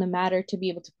on the matter to be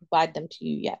able to provide them to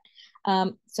you yet.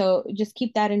 So just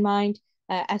keep that in mind.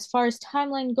 As far as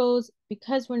timeline goes,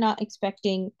 because we're not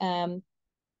expecting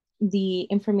the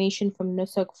information from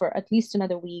Nusuk for at least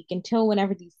another week until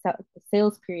whenever the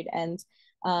sales period ends,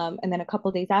 and then a couple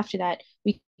of days after that,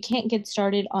 we can't get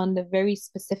started on the very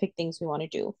specific things we want to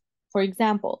do. For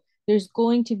example, there's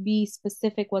going to be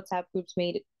specific WhatsApp groups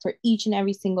made for each and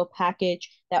every single package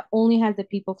that only has the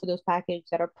people for those packages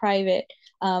that are private.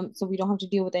 So we don't have to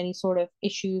deal with any sort of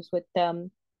issues with some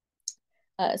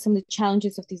of the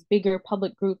challenges of these bigger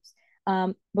public groups.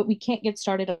 But we can't get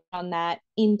started on that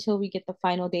until we get the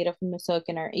final data from Nusuk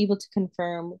and are able to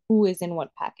confirm who is in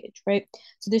what package, right?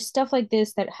 So there's stuff like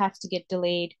this that has to get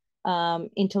delayed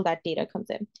until that data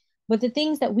comes in. But the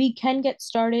things that we can get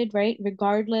started, right,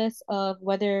 regardless of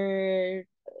whether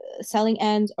selling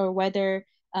ends or whether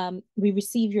we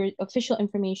receive your official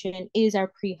information, is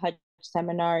our pre-Hajj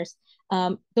seminars.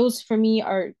 Those for me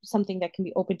are something that can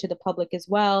be open to the public as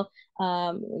well.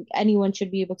 Anyone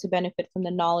should be able to benefit from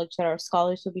the knowledge that our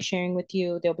scholars will be sharing with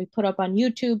you. They'll be put up on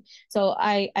YouTube. So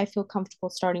I feel comfortable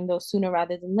starting those sooner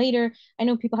rather than later. I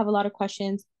know people have a lot of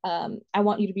questions. I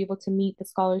want you to be able to meet the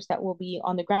scholars that will be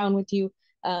on the ground with you.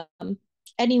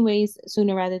 Anyways,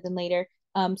 sooner rather than later.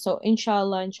 So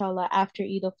inshallah, after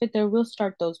Eid al-Fitr, we'll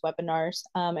start those webinars,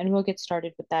 and we'll get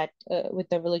started with that, with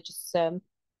the religious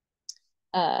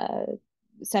uh,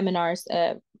 seminars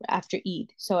after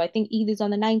Eid. So I think Eid is on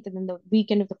the 9th, and then the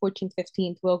weekend of the 14th,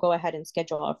 15th, we'll go ahead and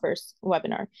schedule our first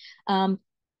webinar.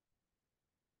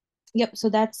 Yep, so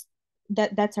that's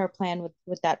our plan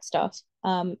with that stuff.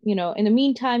 In the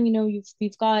meantime,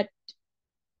 we've got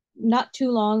not too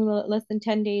long, less than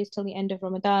 10 days till the end of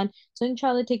Ramadan. So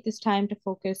inshallah, take this time to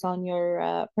focus on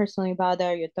your personal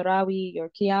ibadah, your Taraweeh, your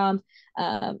Qiyam,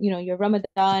 your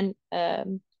Ramadan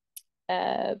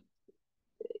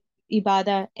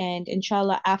ibadah. And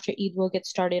inshallah, after Eid, we'll get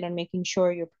started on making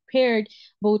sure you're prepared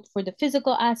both for the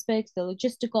physical aspects, the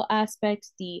logistical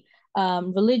aspects, the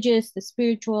religious, the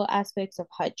spiritual aspects of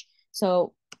Hajj.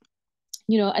 So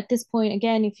at this point,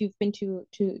 again, if you've been to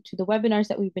the webinars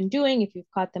that we've been doing, if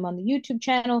you've caught them on the YouTube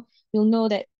channel, you'll know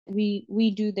that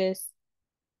we do this.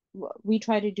 We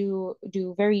try to do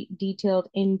very detailed,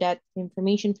 in-depth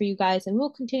information for you guys, and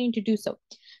we'll continue to do so.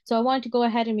 So I wanted to go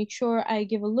ahead and make sure I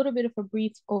give a little bit of a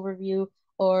brief overview,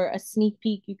 or a sneak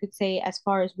peek, you could say, as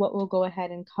far as what we'll go ahead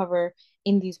and cover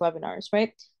in these webinars,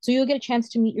 right? So you'll get a chance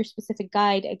to meet your specific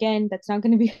guide. Again, that's not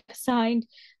going to be assigned,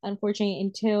 unfortunately,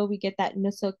 until we get that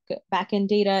Nusuk backend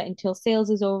data, until sales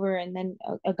is over, and then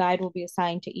a guide will be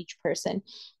assigned to each person.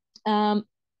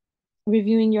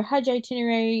 Reviewing your Hajj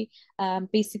itinerary,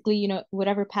 basically,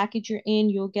 whatever package you're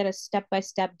in, you'll get a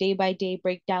step-by-step, day-by-day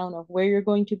breakdown of where you're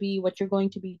going to be, what you're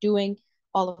going to be doing,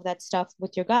 all of that stuff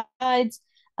with your guides.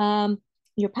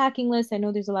 Your packing list. I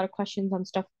know there's a lot of questions on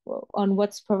stuff, on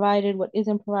what's provided, what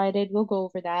isn't provided. We'll go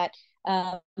over that.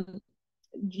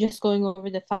 Just going over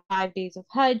the 5 days of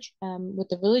Hajj with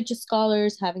the religious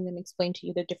scholars, having them explain to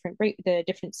you the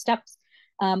different steps.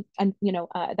 And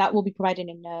that will be provided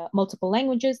in multiple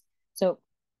languages. So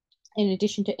in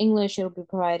addition to English, it'll be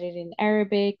provided in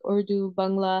Arabic, Urdu,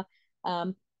 Bangla.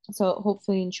 So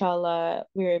hopefully, inshallah,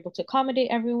 we're able to accommodate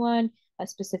everyone.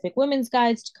 Specific women's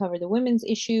guides to cover the women's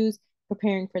issues,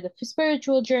 preparing for the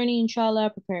spiritual journey, inshallah,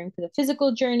 preparing for the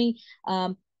physical journey.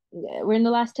 We're in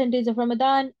the last 10 days of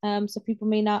Ramadan, so people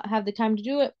may not have the time to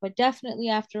do it, but definitely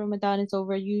after Ramadan is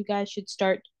over, you guys should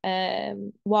start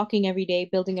walking every day,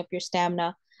 building up your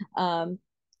stamina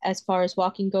as far as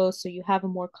walking goes, so you have a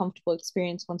more comfortable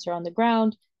experience once you're on the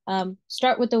ground.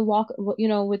 Start with a walk,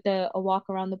 with a walk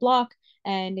around the block,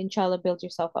 and inshallah build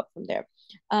yourself up from there.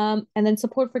 And then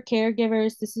support for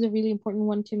caregivers. This is a really important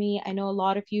one to me. I know a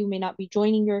lot of you may not be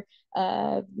joining your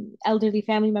elderly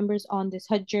family members on this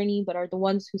Hajj journey, but are the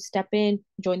ones who step in,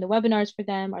 join the webinars for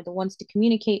them, are the ones to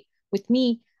communicate with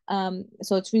me.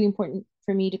 So it's really important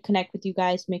for me to connect with you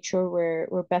guys, make sure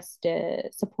we're best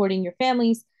supporting your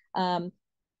families.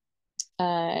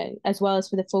 As well as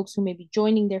for the folks who may be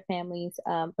joining their families,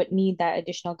 but need that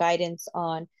additional guidance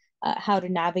on how to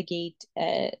navigate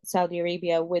Saudi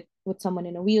Arabia with someone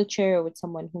in a wheelchair, or with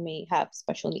someone who may have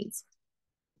special needs.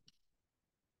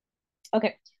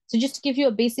 Okay, so just to give you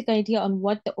a basic idea on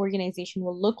what the organization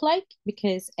will look like,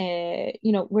 because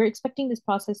we're expecting this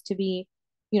process to be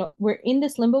we're in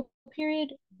this limbo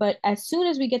period, but as soon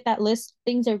as we get that list,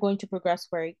 things are going to progress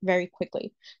very, very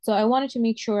quickly. So I wanted to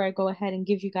make sure I go ahead and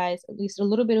give you guys at least a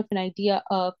little bit of an idea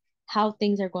of how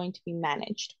things are going to be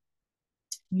managed.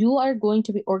 You are going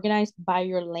to be organized by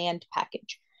your land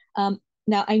package.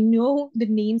 Now, I know the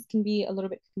names can be a little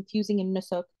bit confusing in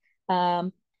Nusuk,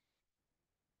 um,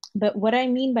 but what I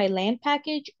mean by land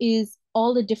package is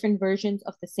all the different versions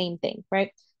of the same thing,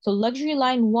 right? So luxury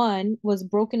line one was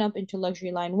broken up into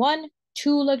luxury line one,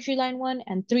 two luxury line one,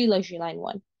 and three luxury line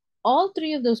one. All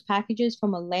three of those packages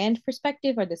from a land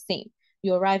perspective are the same.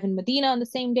 You arrive in Medina on the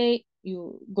same day,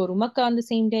 you go to Mecca on the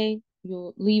same day,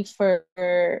 you leave for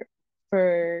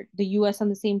the US on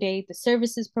the same day. The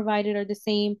services provided are the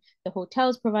same, the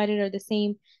hotels provided are the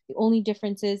same. The only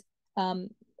difference is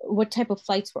what type of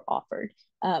flights were offered.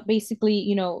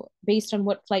 Basically, based on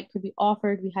what flight could be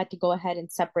offered, we had to go ahead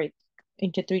and separate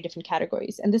into three different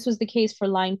categories. And this was the case for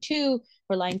line two,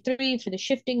 for line three, for the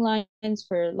shifting lines,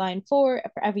 for line four,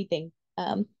 for everything.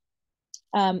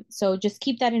 So just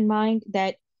keep that in mind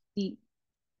that the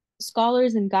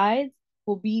scholars and guides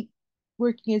will be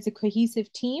working as a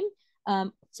cohesive team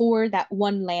for that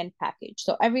one land package.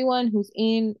 So everyone who's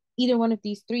in either one of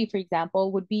these three, for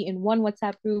example, would be in one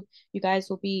WhatsApp group. You guys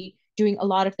will be doing a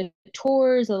lot of the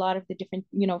tours, a lot of the different,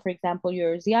 for example,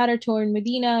 your Ziyara tour in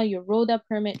Medina, your Roda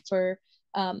permit for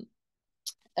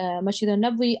Masjid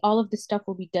al-Nabwi, all of this stuff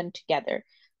will be done together.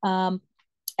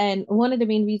 And one of the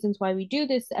main reasons why we do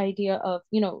this idea of,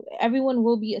 everyone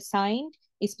will be assigned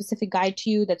a specific guide to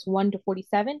you that's 1 to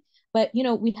 47. But,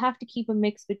 we have to keep a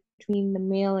mix between the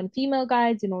male and female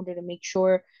guides in order to make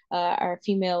sure our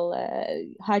female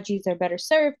Hajis are better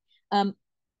served.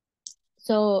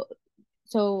 So,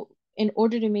 so in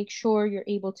order to make sure you're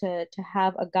able to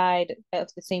have a guide of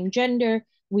the same gender,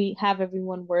 we have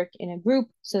everyone work in a group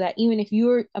so that even if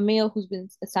you're a male who's been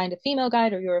assigned a female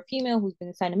guide, or you're a female who's been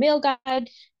assigned a male guide,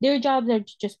 their jobs are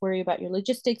to just worry about your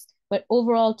logistics, but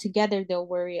overall together they'll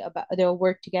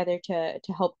work together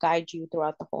to help guide you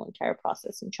throughout the whole entire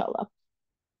process, inshallah.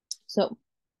 So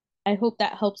I hope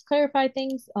that helps clarify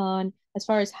things on as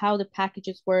far as how the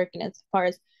packages work and as far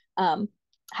as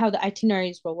how the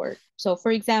itineraries will work. So for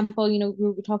example, we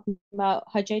were talking about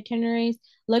Hajj itineraries.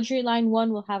 Luxury Line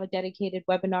 1 will have a dedicated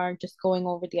webinar just going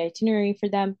over the itinerary for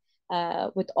them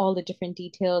with all the different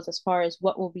details as far as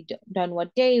what will be done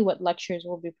what day, what lectures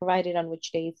will be provided on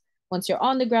which days once you're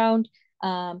on the ground,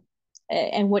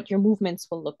 and what your movements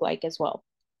will look like as well.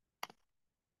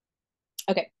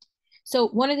 Okay. So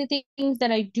one of the things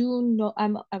that I do know,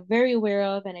 I'm very aware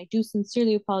of, and I do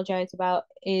sincerely apologize about,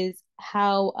 is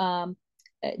how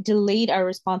delayed our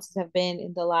responses have been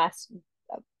in the last.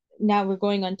 Now we're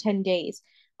going on 10 days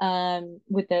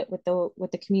with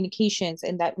the communications,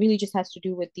 and that really just has to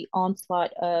do with the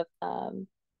onslaught of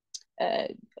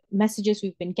messages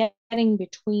we've been getting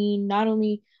between not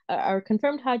only our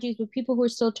confirmed Hajis, but people who are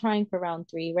still trying for round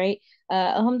three, right?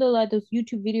 Alhamdulillah, those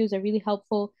YouTube videos are really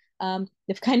helpful.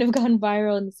 They've kind of gone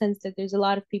viral in the sense that there's a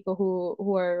lot of people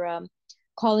who are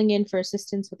calling in for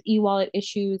assistance with e-wallet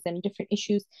issues and different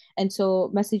issues, and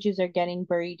so messages are getting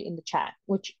buried in the chat,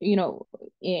 which in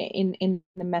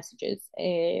the messages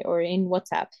or in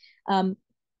WhatsApp.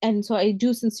 And so I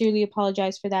do sincerely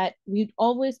apologize for that. We'd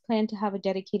always plan to have a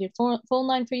dedicated phone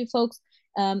line for you folks.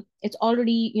 It's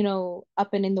already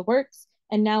up and in the works,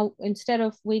 and now instead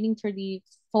of waiting for the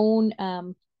phone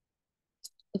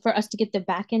for us to get the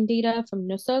backend data from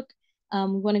Nusuk,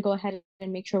 we want to go ahead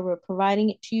and make sure we're providing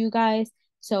it to you guys.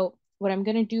 So what I'm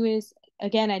going to do is,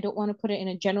 again, I don't want to put it in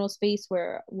a general space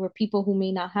where people who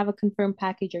may not have a confirmed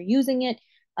package are using it,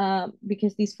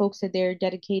 because these folks are there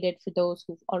dedicated for those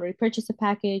who've already purchased a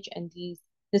package, and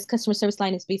this customer service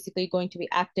line is basically going to be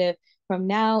active from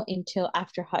now until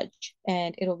after Hajj,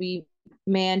 and it'll be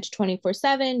manned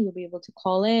 24/7. You'll be able to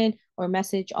call in or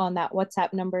message on that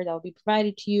WhatsApp number that will be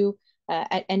provided to you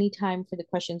at any time for the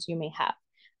questions you may have.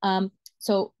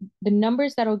 So the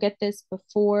numbers that'll get this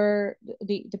before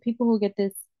the people who get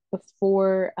this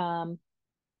before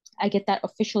I get that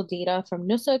official data from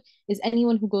Nusuk is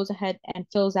anyone who goes ahead and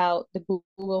fills out the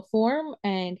Google form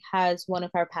and has one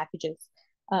of our packages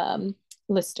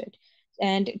listed.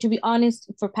 And to be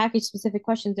honest, for package specific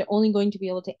questions, they're only going to be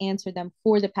able to answer them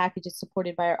for the packages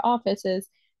supported by our offices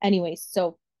anyways.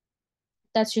 So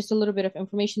that's just a little bit of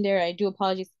information there. I do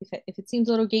apologize if it seems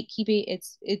a little gatekeepy.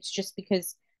 It's just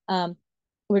because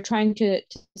we're trying to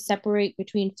separate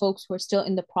between folks who are still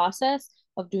in the process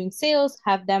of doing sales,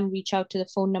 have them reach out to the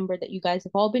phone number that you guys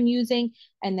have all been using,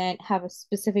 and then have a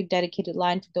specific dedicated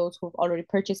line to those who have already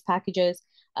purchased packages,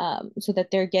 so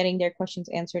that they're getting their questions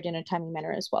answered in a timely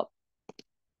manner as well.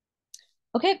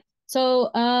 Okay,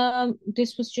 So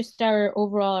this was just our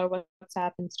overall our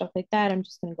WhatsApp and stuff like that. I'm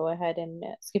just gonna go ahead and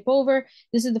skip over.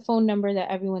 This is the phone number that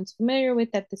everyone's familiar with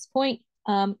at this point.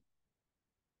 For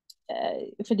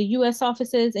the US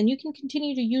offices, and you can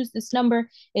continue to use this number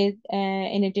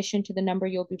in addition to the number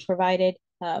you'll be provided.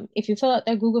 If you fill out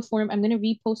that Google form, I'm going to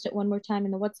repost it one more time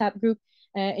in the WhatsApp group.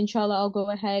 Inshallah, I'll go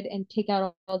ahead and take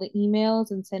out all the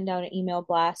emails and send out an email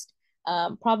blast,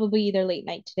 probably either late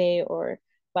night today or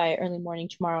by early morning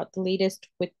tomorrow at the latest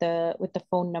with the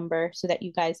phone number so that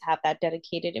you guys have that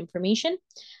dedicated information.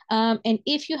 And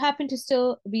if you happen to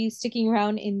still be sticking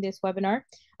around in this webinar,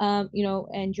 and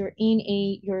you're in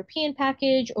a European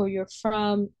package or you're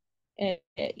from,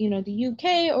 the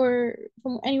UK or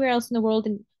from anywhere else in the world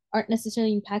and aren't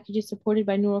necessarily in packages supported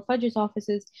by Noor Al-Fajr's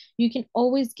offices, you can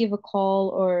always give a call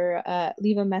or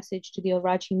leave a message to the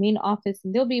Al-Rajhi main office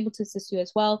and they'll be able to assist you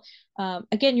as well.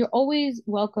 Again, you're always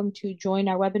welcome to join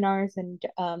our webinars and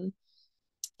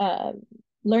uh,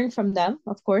 learn from them,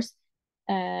 of course.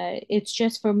 It's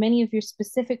just for many of your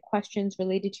specific questions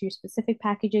related to your specific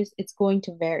packages, it's going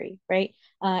to vary, right?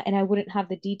 And I wouldn't have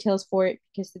the details for it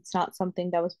because it's not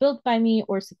something that was built by me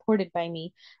or supported by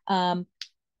me.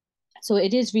 So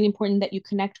it is really important that you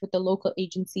connect with the local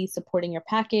agency supporting your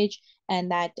package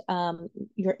and that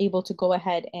you're able to go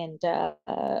ahead and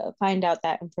find out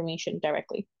that information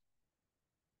directly.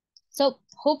 So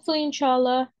hopefully,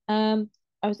 inshallah,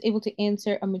 I was able to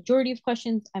answer a majority of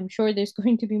questions. I'm sure there's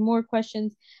going to be more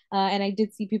questions, and I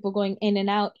did see people going in and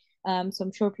out. So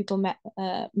I'm sure people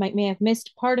may have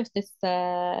missed part of this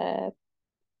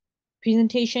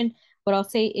presentation. What I'll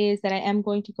say is that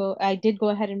I did go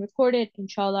ahead and record it.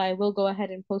 Inshallah, I will go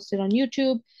ahead and post it on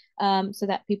YouTube so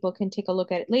that people can take a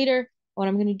look at it later. What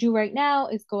I'm going to do right now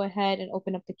is go ahead and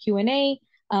open up the Q&A.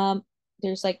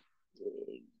 There's like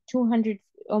 200,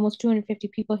 almost 250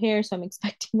 people here, so I'm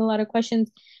expecting a lot of questions.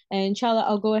 And inshallah,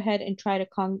 I'll go ahead and try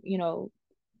to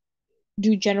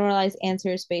do generalized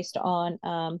answers based on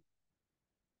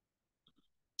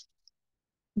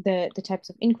the types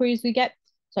of inquiries we get.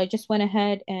 So I just went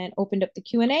ahead and opened up the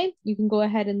Q&A. You can go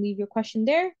ahead and leave your question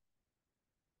there.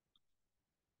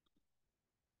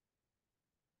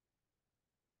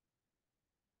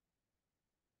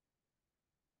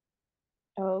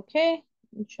 Okay,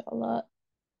 inshallah.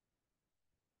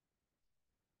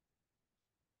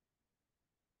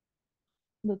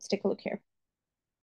 Let's take a look here.